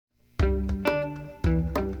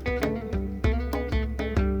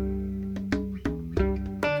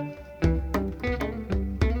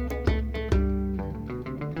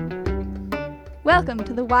Welcome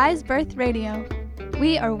to the Wise Birth Radio.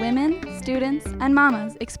 We are women, students, and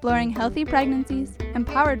mamas exploring healthy pregnancies,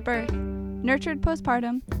 empowered birth, nurtured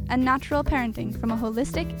postpartum, and natural parenting from a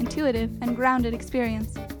holistic, intuitive, and grounded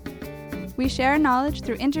experience. We share knowledge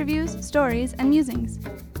through interviews, stories, and musings.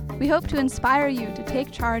 We hope to inspire you to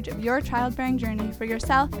take charge of your childbearing journey for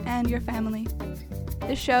yourself and your family.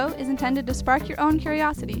 This show is intended to spark your own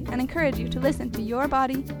curiosity and encourage you to listen to your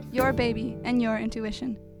body, your baby, and your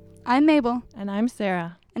intuition. I'm Mabel. And I'm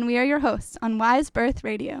Sarah. And we are your hosts on Wise Birth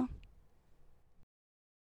Radio.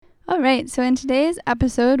 All right, so in today's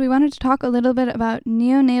episode, we wanted to talk a little bit about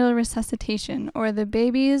neonatal resuscitation, or the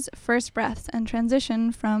baby's first breaths and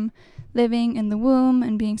transition from living in the womb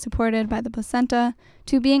and being supported by the placenta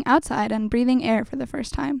to being outside and breathing air for the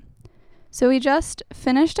first time. So we just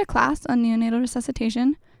finished a class on neonatal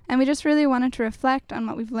resuscitation, and we just really wanted to reflect on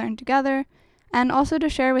what we've learned together, and also to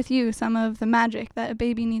share with you some of the magic that a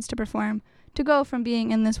baby needs to perform to go from being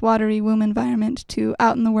in this watery womb environment to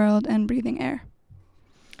out in the world and breathing air.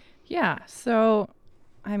 Yeah, so,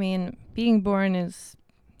 being born is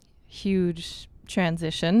huge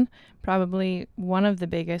transition, probably one of the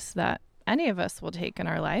biggest that any of us will take in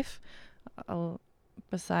our life,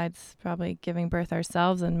 besides probably giving birth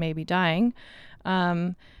ourselves and maybe dying.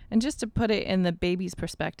 And just to put it in the baby's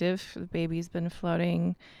perspective, the baby's been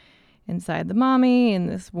floating inside the mommy in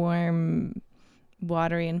this warm,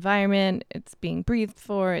 watery environment. It's being breathed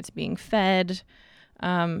for, it's being fed.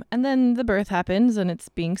 And then the birth happens and it's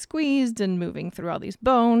being squeezed and moving through all these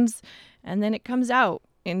bones. And then it comes out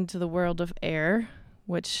into the world of air,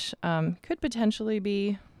 which could potentially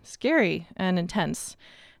be scary and intense.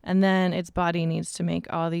 And then its body needs to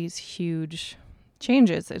make all these huge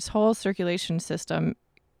changes. Its whole circulation system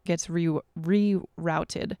gets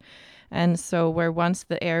rerouted. And so where once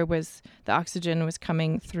the oxygen was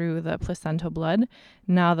coming through the placental blood,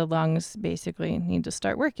 now the lungs basically need to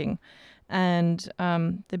start working. And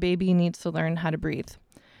the baby needs to learn how to breathe.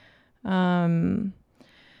 So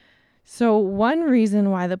one reason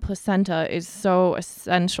why the placenta is so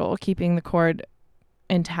essential, keeping the cord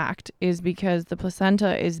intact, is because the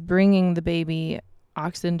placenta is bringing the baby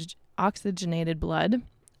oxygenated blood.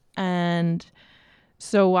 And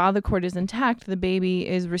so while the cord is intact, the baby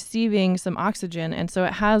is receiving some oxygen, and so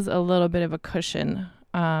it has a little bit of a cushion,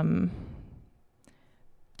 2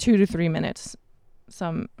 to 3 minutes,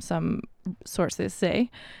 some sources say.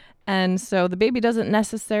 And so the baby doesn't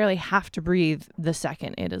necessarily have to breathe the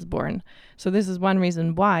second it is born. So this is one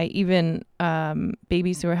reason why even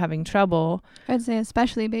babies who are having trouble... I'd say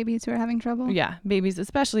especially babies who are having trouble. Yeah, babies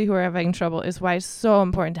especially who are having trouble is why it's so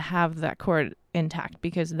important to have that cord intact,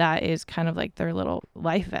 because that is kind of like their little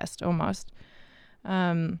life vest almost.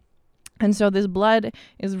 And so this blood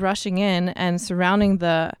is rushing in, and surrounding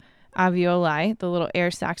the alveoli, the little air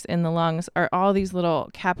sacs in the lungs, are all these little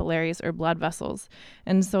capillaries or blood vessels.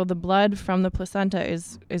 And so the blood from the placenta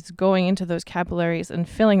is going into those capillaries and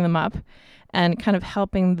filling them up and kind of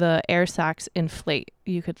helping the air sacs inflate.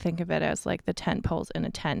 You could think of it as like the tent poles in a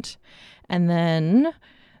tent. And then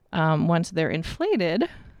once they're inflated...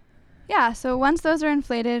 Yeah, so once those are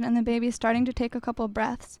inflated and the baby's starting to take a couple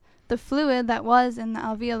breaths, the fluid that was in the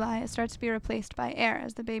alveoli starts to be replaced by air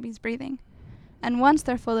as the baby's breathing. And once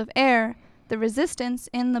they're full of air, the resistance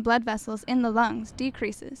in the blood vessels in the lungs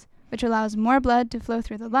decreases, which allows more blood to flow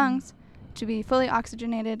through the lungs to be fully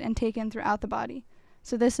oxygenated and taken throughout the body.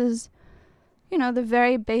 So this is, the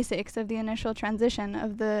very basics of the initial transition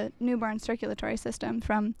of the newborn circulatory system,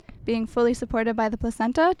 from being fully supported by the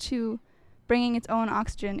placenta to bringing its own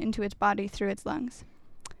oxygen into its body through its lungs.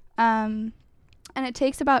 And it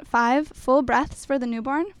takes about 5 full breaths for the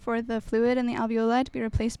newborn for the fluid in the alveoli to be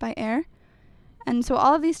replaced by air. And so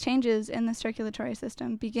all of these changes in the circulatory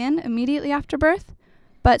system begin immediately after birth,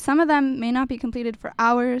 but some of them may not be completed for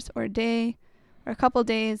hours or a day or a couple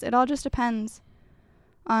days. It all just depends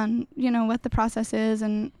on, what the process is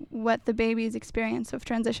and what the baby's experience of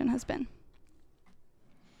transition has been.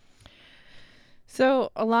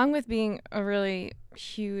 So along with being a really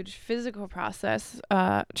huge physical process,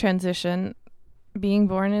 transition, being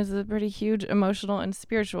born is a pretty huge emotional and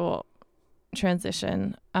spiritual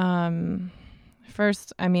transition.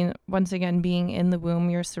 First, once again, being in the womb,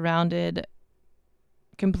 you're surrounded,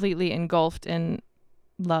 completely engulfed in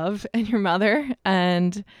love and your mother,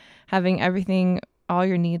 and having everything, all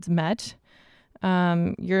your needs met.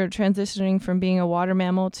 You're transitioning from being a water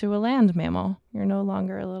mammal to a land mammal. You're no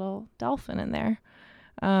longer a little dolphin in there.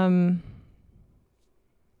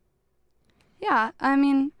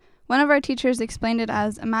 One of our teachers explained it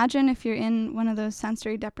as, imagine if you're in one of those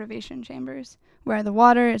sensory deprivation chambers where the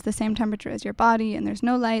water is the same temperature as your body and there's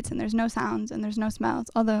no lights and there's no sounds and there's no smells,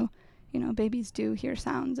 although babies do hear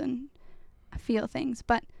sounds and feel things.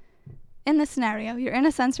 But in this scenario, you're in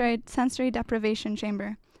a sensory deprivation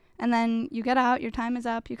chamber. And then you get out, your time is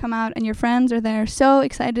up, you come out, and your friends are there so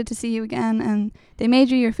excited to see you again. And they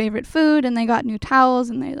made you your favorite food, and they got new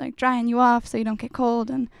towels, and they're drying you off so you don't get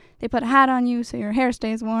cold. And they put a hat on you so your hair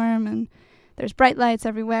stays warm. And there's bright lights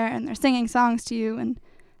everywhere, and they're singing songs to you. And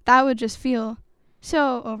that would just feel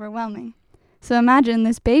so overwhelming. So imagine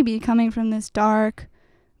this baby coming from this dark,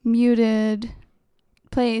 muted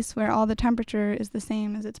place where all the temperature is the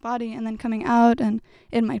same as its body, and then coming out, and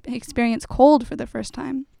it might experience cold for the first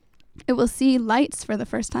time. It will see lights for the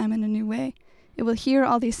first time in a new way. It will hear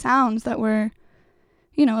all these sounds that were,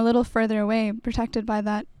 a little further away, protected by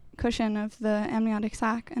that cushion of the amniotic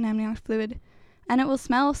sac and amniotic fluid. And it will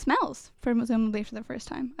smell smells, presumably for the first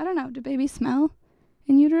time. I don't know, do babies smell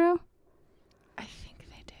in utero? I think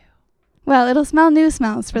they do. Well, it'll smell new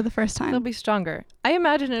smells for the first time. It'll be stronger. I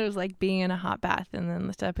imagine it was like being in a hot bath and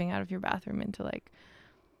then stepping out of your bathroom into a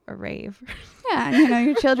rave. Yeah,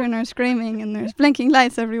 your children are screaming and there's blinking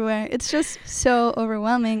lights everywhere. It's just so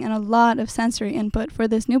overwhelming and a lot of sensory input for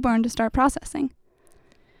this newborn to start processing.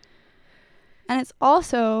 And it's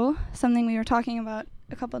also something we were talking about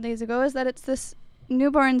a couple of days ago, is that it's this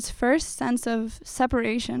newborn's first sense of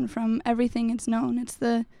separation from everything it's known. It's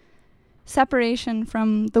the separation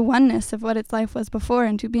from the oneness of what its life was before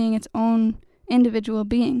into being its own individual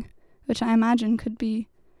being, which I imagine could be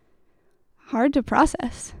hard to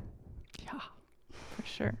process. Yeah, for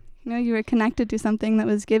sure. You were connected to something that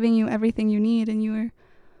was giving you everything you need, and you were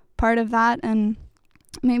part of that, and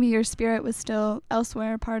maybe your spirit was still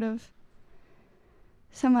elsewhere, part of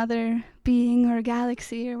some other being or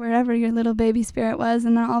galaxy or wherever your little baby spirit was,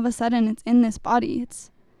 and then all of a sudden it's in this body.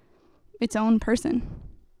 It's its own person.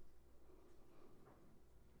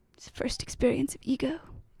 It's the first experience of ego.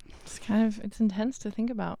 It's intense to think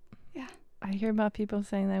about. Yeah. I hear about people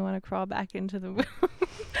saying they want to crawl back into the womb.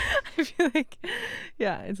 I feel like,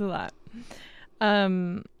 yeah, it's a lot.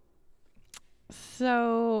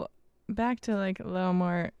 So back to a little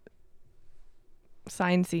more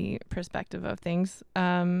sciencey perspective of things.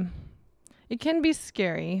 It can be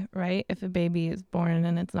scary, right, if a baby is born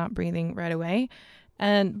and it's not breathing right away.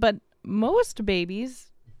 But most babies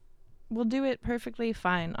will do it perfectly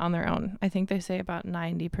fine on their own. I think they say about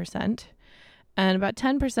 90%. And about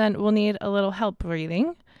 10% will need a little help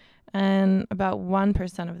breathing. And about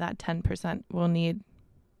 1% of that 10% will need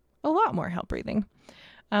a lot more help breathing.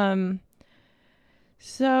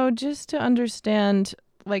 So just to understand,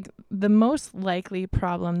 the most likely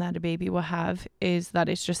problem that a baby will have is that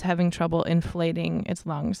it's just having trouble inflating its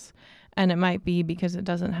lungs. And it might be because it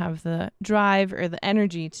doesn't have the drive or the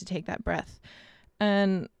energy to take that breath.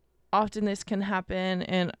 And often this can happen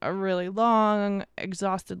in a really long,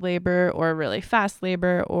 exhausted labor or a really fast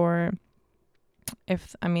labor, or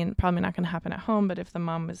probably not going to happen at home, but if the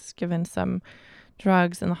mom was given some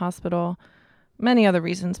drugs in the hospital, many other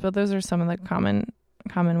reasons, but those are some of the common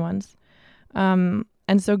ones. And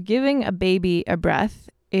so giving a baby a breath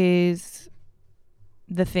is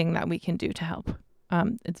the thing that we can do to help.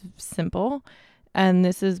 It's simple, and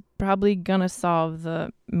this is probably going to solve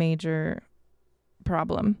the major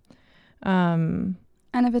problem.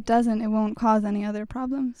 And if it doesn't, it won't cause any other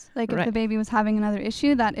problems. If the baby was having another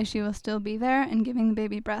issue, that issue will still be there, and giving the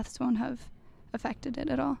baby breaths won't have affected it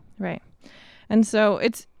at all. Right. And so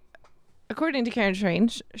it's, according to Karen Train,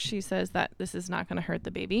 she says that this is not going to hurt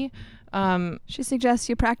the baby. She suggests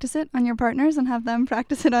you practice it on your partners and have them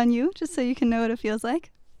practice it on you, just so you can know what it feels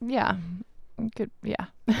like. Yeah. Good. Yeah.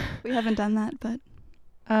 We haven't done that, but.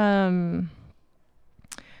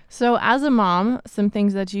 So as a mom, some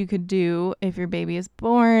things that you could do if your baby is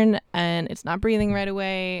born and it's not breathing right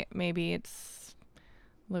away, maybe it's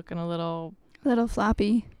looking a little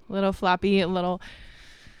floppy, a little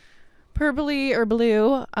purpley or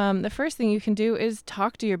blue. The first thing you can do is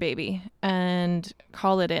talk to your baby and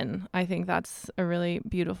call it in. I think that's a really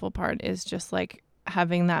beautiful part, is just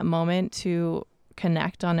having that moment to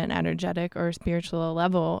connect on an energetic or spiritual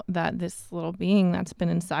level that this little being that's been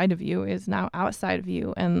inside of you is now outside of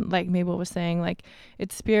you. And like Mabel was saying,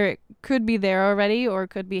 its spirit could be there already, or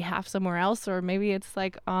could be half somewhere else, or maybe it's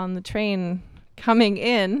on the train coming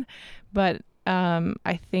in. But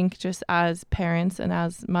I think just as parents and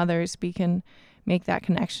as mothers, we can make that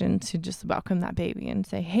connection to just welcome that baby and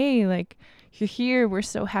say, hey, you're here. We're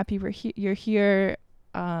so happy you're here.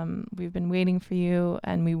 We've been waiting for you,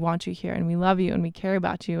 and we want you here, and we love you, and we care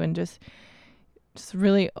about you, and just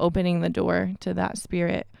really opening the door to that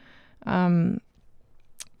spirit.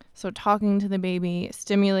 So talking to the baby,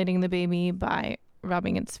 stimulating the baby by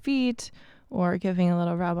rubbing its feet or giving a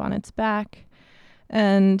little rub on its back.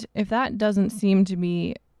 And if that doesn't seem to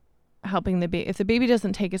be helping the baby, if the baby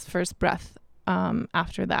doesn't take its first breath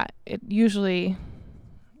after that, it usually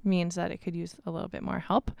means that it could use a little bit more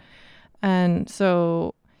help. And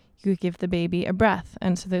so you give the baby a breath.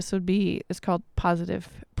 And so this would be, it's called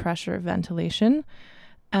positive pressure ventilation.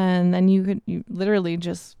 And then you literally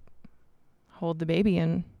just hold the baby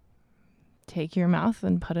and take your mouth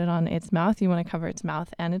and put it on its mouth. You want to cover its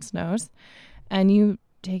mouth and its nose. And you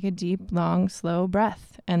take a deep, long, slow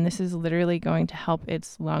breath. And this is literally going to help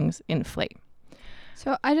its lungs inflate.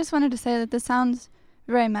 So I just wanted to say that this sounds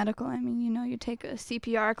very medical. I mean, you take a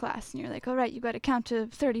CPR class and you're like, all right, you got to count to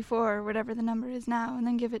 34 or whatever the number is now, and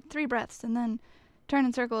then give it 3 breaths and then turn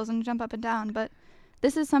in circles and jump up and down. But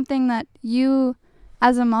this is something that you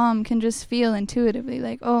as a mom can just feel intuitively,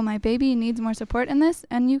 like, oh, my baby needs more support in this,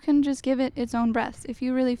 and you can just give it its own breaths if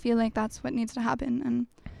you really feel like that's what needs to happen. And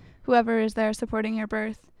whoever is there supporting your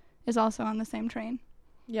birth is also on the same train.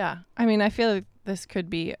 Yeah. I mean, I feel like this could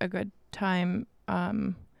be a good time.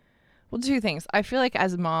 Well, 2 things. I feel like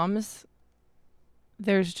as moms,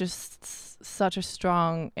 there's just such a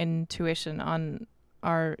strong intuition on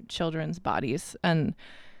our children's bodies. And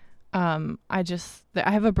I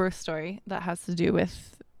have a birth story that has to do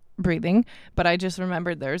with breathing, but I just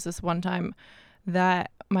remembered there's this one time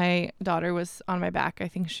that my daughter was on my back. I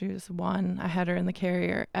think she was 1. I had her in the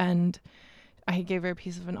carrier, and I gave her a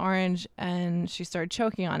piece of an orange, and she started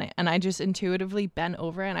choking on it. And I just intuitively bent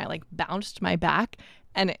over and I like bounced my back.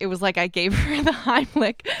 And it was like I gave her the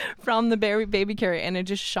Heimlich from the baby carrier, and it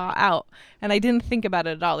just shot out. And I didn't think about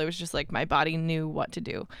it at all. It was just like my body knew what to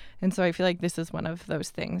do. And so I feel like this is one of those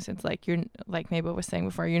things. It's like you're, like Mabel was saying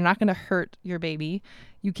before, you're not going to hurt your baby.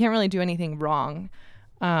 You can't really do anything wrong.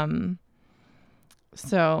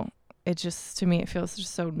 So it just, to me, it feels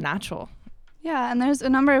just so natural. Yeah, and there's a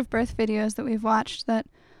number of birth videos that we've watched that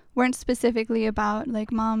weren't specifically about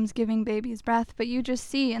like moms giving babies breath, but you just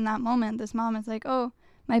see in that moment this mom is like, oh,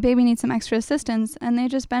 my baby needs some extra assistance, and they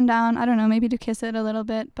just bend down, I don't know, maybe to kiss it a little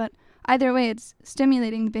bit, but either way it's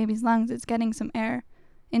stimulating the baby's lungs. It's getting some air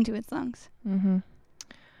into its lungs. Mm-hmm.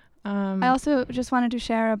 I also just wanted to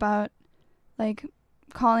share about like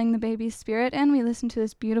calling the baby's spirit in. We listened to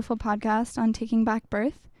this beautiful podcast on Taking Back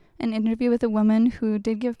Birth, an interview with a woman who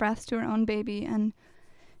did give breath to her own baby, and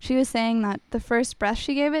she was saying that the first breath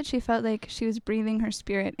she gave it, she felt like she was breathing her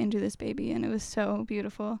spirit into this baby, and it was so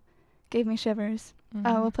beautiful. Gave me shivers.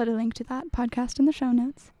 Mm-hmm. We'll put a link to that podcast in the show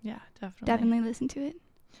notes. Yeah, definitely. Definitely listen to it.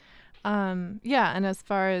 Yeah, and as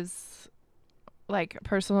far as like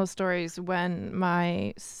personal stories, when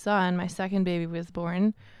my son, my second baby, was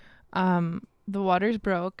born, the waters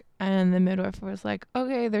broke, and the midwife was like,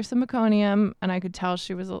 okay, there's some meconium, and I could tell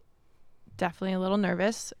she was definitely a little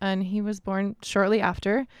nervous, and he was born shortly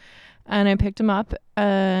after, and I picked him up,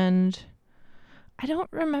 and I don't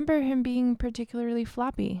remember him being particularly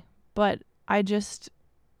floppy, but I just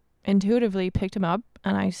intuitively picked him up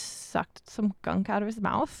and I sucked some gunk out of his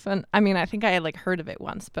mouth. And I mean, I think I had like heard of it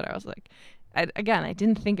once, but I was like, I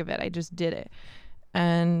didn't think of it. I just did it.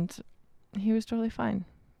 And he was totally fine.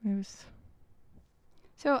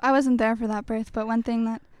 So I wasn't there for that birth, but one thing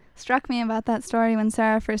that struck me about that story when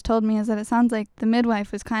Sarah first told me is that it sounds like the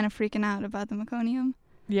midwife was kind of freaking out about the meconium.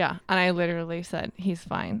 Yeah, and I literally said, he's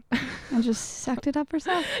fine. And just sucked it up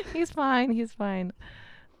herself. He's fine.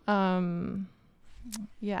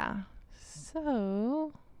 Yeah.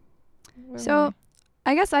 So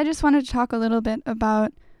I guess I just wanted to talk a little bit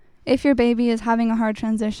about if your baby is having a hard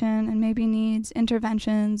transition and maybe needs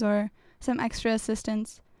interventions or some extra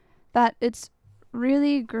assistance, that it's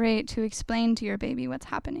really great to explain to your baby what's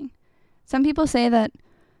happening. Some people say that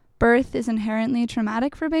birth is inherently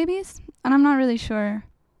traumatic for babies, and I'm not really sure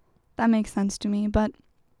that makes sense to me, but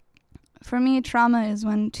for me, trauma is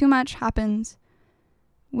when too much happens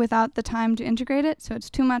without the time to integrate it, so it's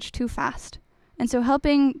too much too fast. And so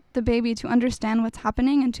helping the baby to understand what's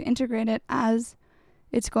happening and to integrate it as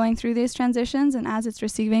it's going through these transitions and as it's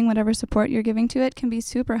receiving whatever support you're giving to it can be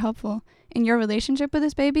super helpful in your relationship with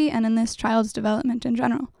this baby and in this child's development in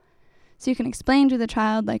general. So you can explain to the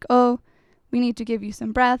child like, oh, we need to give you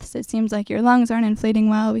some breaths. It seems like your lungs aren't inflating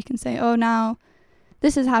well. We can say, oh, now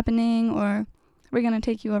this is happening, or we're going to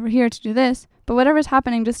take you over here to do this. But whatever's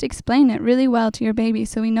happening, just explain it really well to your baby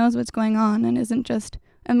so he knows what's going on and isn't just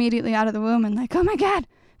immediately out of the womb and like, oh my God,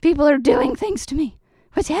 people are doing things to me.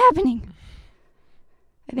 What's happening?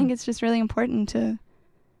 I think it's just really important to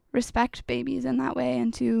respect babies in that way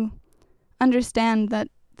and to understand that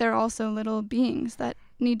they're also little beings that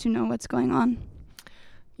need to know what's going on.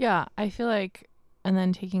 Yeah, I feel like, and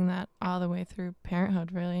then taking that all the way through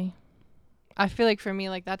parenthood, really. I feel like for me,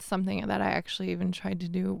 like that's something that I actually even tried to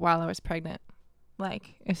do while I was pregnant.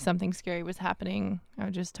 Like if something scary was happening, I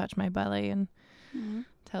would just touch my belly and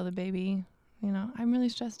tell the baby, I'm really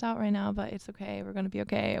stressed out right now, but it's okay. We're going to be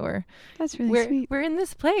okay. Or that's really sweet. We're in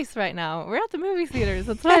this place right now. We're at the movie theaters.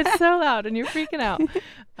 That's why it's so loud and you're freaking out.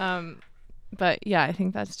 But yeah, I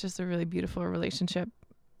think that's just a really beautiful relationship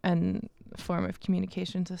and form of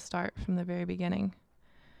communication to start from the very beginning.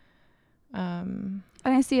 And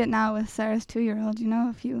I see it now with Sarah's 2-year-old.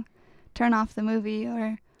 If you turn off the movie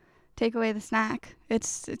or take away the snack,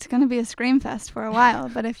 it's going to be a scream fest for a while.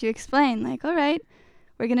 But if you explain, like, all right,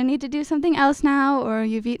 we're going to need to do something else now, or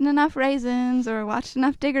you've eaten enough raisins or watched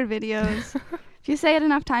enough Digger videos. If you say it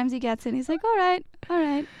enough times, he gets it. And he's like, all right,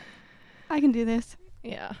 I can do this.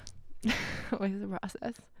 Yeah. Always a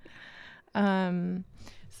process.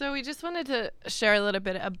 So we just wanted to share a little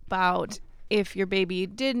bit about if your baby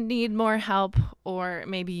did need more help, or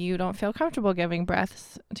maybe you don't feel comfortable giving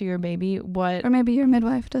breaths to your baby. Or maybe your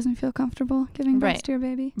midwife doesn't feel comfortable giving breaths to your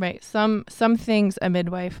baby. Right. Some things a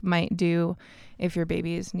midwife might do if your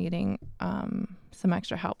baby is needing some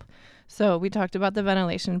extra help. So we talked about the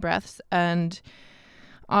ventilation breaths, and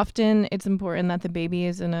often it's important that the baby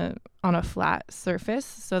is on a flat surface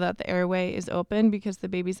so that the airway is open, because the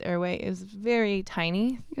baby's airway is very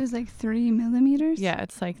tiny. It was like 3 millimeters. Yeah,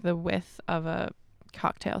 it's like the width of a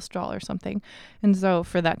cocktail straw or something. And so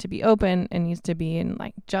for that to be open, it needs to be in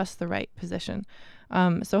like just the right position.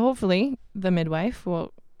 So hopefully the midwife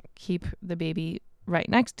will keep the baby right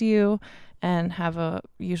next to you and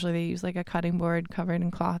usually they use like a cutting board covered in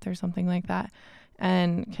cloth or something like that,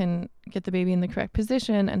 and can get the baby in the correct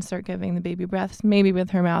position and start giving the baby breaths, maybe with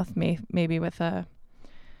her mouth, maybe with a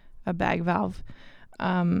bag valve.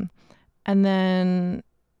 And then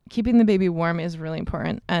keeping the baby warm is really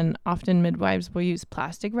important. And often midwives will use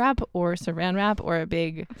plastic wrap or saran wrap or a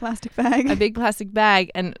big plastic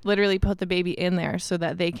bag and literally put the baby in there so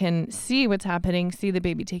that they can see what's happening, see the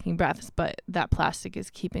baby taking breaths, but that plastic is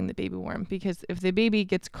keeping the baby warm, because if the baby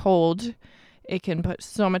gets cold, it can put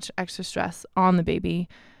so much extra stress on the baby,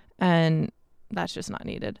 and that's just not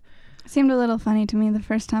needed. It seemed a little funny to me the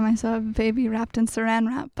first time I saw a baby wrapped in saran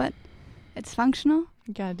wrap, but it's functional.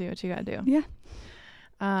 You gotta do what you gotta do. Yeah.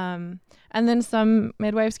 And then some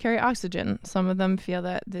midwives carry oxygen. Some of them feel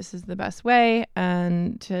that this is the best way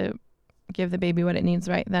and to give the baby what it needs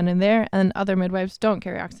right then and there. And other midwives don't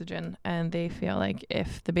carry oxygen, and they feel like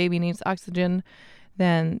if the baby needs oxygen,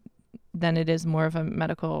 then it is more of a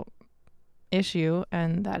medical issue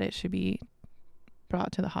and that it should be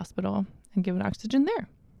brought to the hospital and given oxygen there.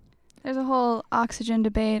 There's a whole oxygen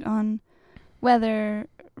debate on whether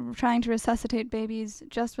trying to resuscitate babies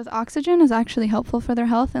just with oxygen is actually helpful for their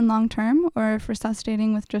health in long term, or if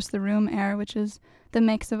resuscitating with just the room air, which is the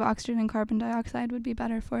mix of oxygen and carbon dioxide, would be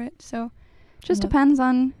better for it. So it just depends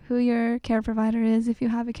on who your care provider is, if you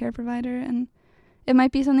have a care provider, and it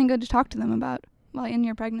might be something good to talk to them about while in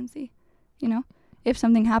your pregnancy. If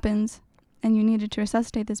something happens and you needed to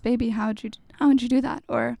resuscitate this baby, how would you do that?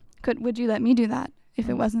 Or would you let me do that if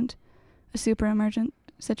it wasn't a super emergent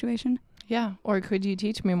situation? Yeah. Or could you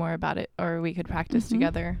teach me more about it? Or we could practice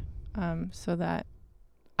together so that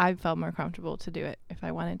I felt more comfortable to do it if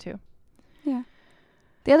I wanted to. Yeah.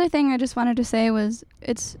 The other thing I just wanted to say was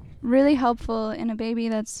it's really helpful in a baby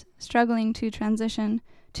that's struggling to transition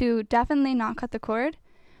to definitely not cut the cord,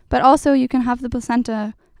 but also you can have the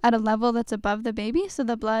placenta at a level that's above the baby, so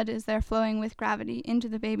the blood is there flowing with gravity into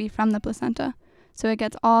the baby from the placenta. So it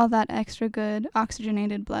gets all that extra good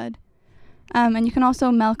oxygenated blood. And you can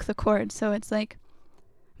also milk the cord. So it's like,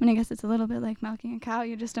 I guess it's a little bit like milking a cow.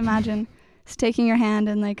 You just imagine taking your hand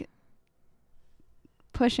and like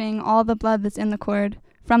pushing all the blood that's in the cord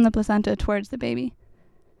from the placenta towards the baby.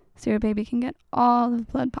 So your baby can get all the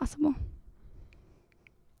blood possible.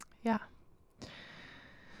 Yeah.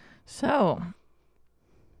 So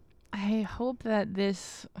I hope that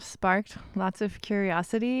this sparked lots of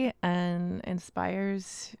curiosity and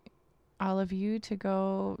inspires all of you to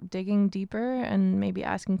go digging deeper and maybe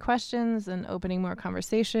asking questions and opening more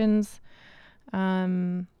conversations. Or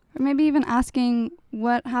maybe even asking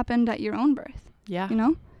what happened at your own birth. Yeah.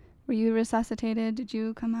 Were you resuscitated? Did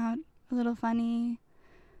you come out a little funny?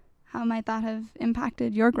 How might that have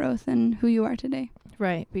impacted your growth and who you are today?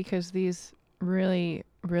 Right, because these really,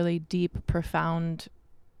 really deep, profound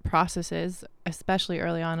processes, especially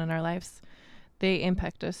early on in our lives, they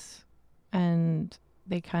impact us, and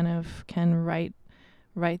they kind of can write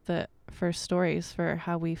the first stories for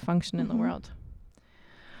how we function in the world.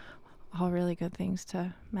 All really good things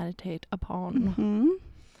to meditate upon.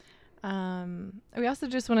 We also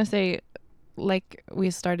just want to say, like we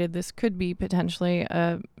started, this could be potentially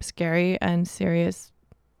a scary and serious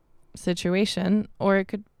situation, or it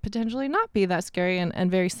could potentially not be that scary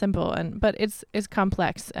and very simple, but it's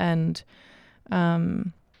complex, and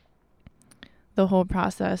the whole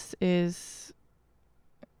process is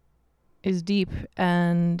deep,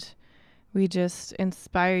 and we just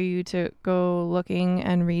inspire you to go looking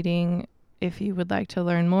and reading if you would like to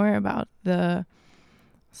learn more about the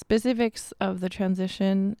specifics of the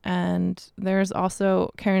transition. And there's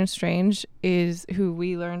also Karen Strange, is who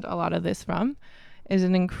we learned a lot of this from, is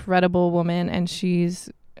an incredible woman, and she's,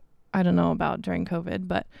 I don't know about during COVID,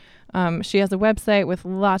 but she has a website with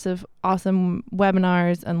lots of awesome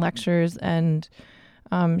webinars and lectures, and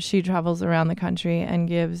she travels around the country and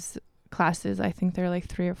gives classes. I think they're like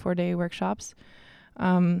 3 or 4 day workshops.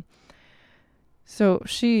 So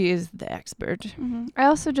she is the expert. Mm-hmm. I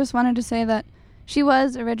also just wanted to say that she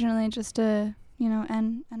was originally just a,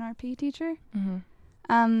 NRP teacher.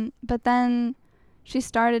 Mm-hmm. But then she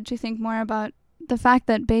started to think more about the fact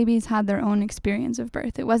that babies had their own experience of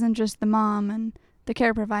birth. It wasn't just the mom and the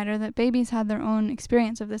care provider, that babies had their own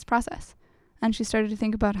experience of this process. And she started to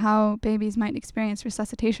think about how babies might experience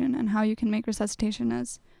resuscitation and how you can make resuscitation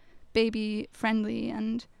as baby friendly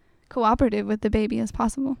and cooperative with the baby as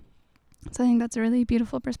possible. So I think that's a really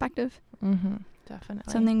beautiful perspective. Mm-hmm.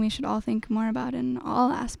 Definitely. Something we should all think more about in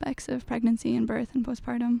all aspects of pregnancy and birth and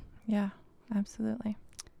postpartum. Yeah, absolutely.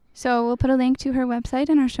 So we'll put a link to her website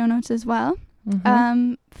in our show notes as well.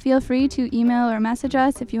 Mm-hmm. Feel free to email or message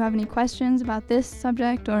us if you have any questions about this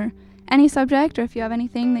subject or any subject, or if you have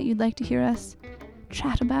anything that you'd like to hear us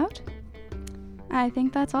chat about. I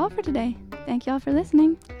think that's all for today. Thank you all for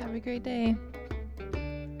listening. Have a great day.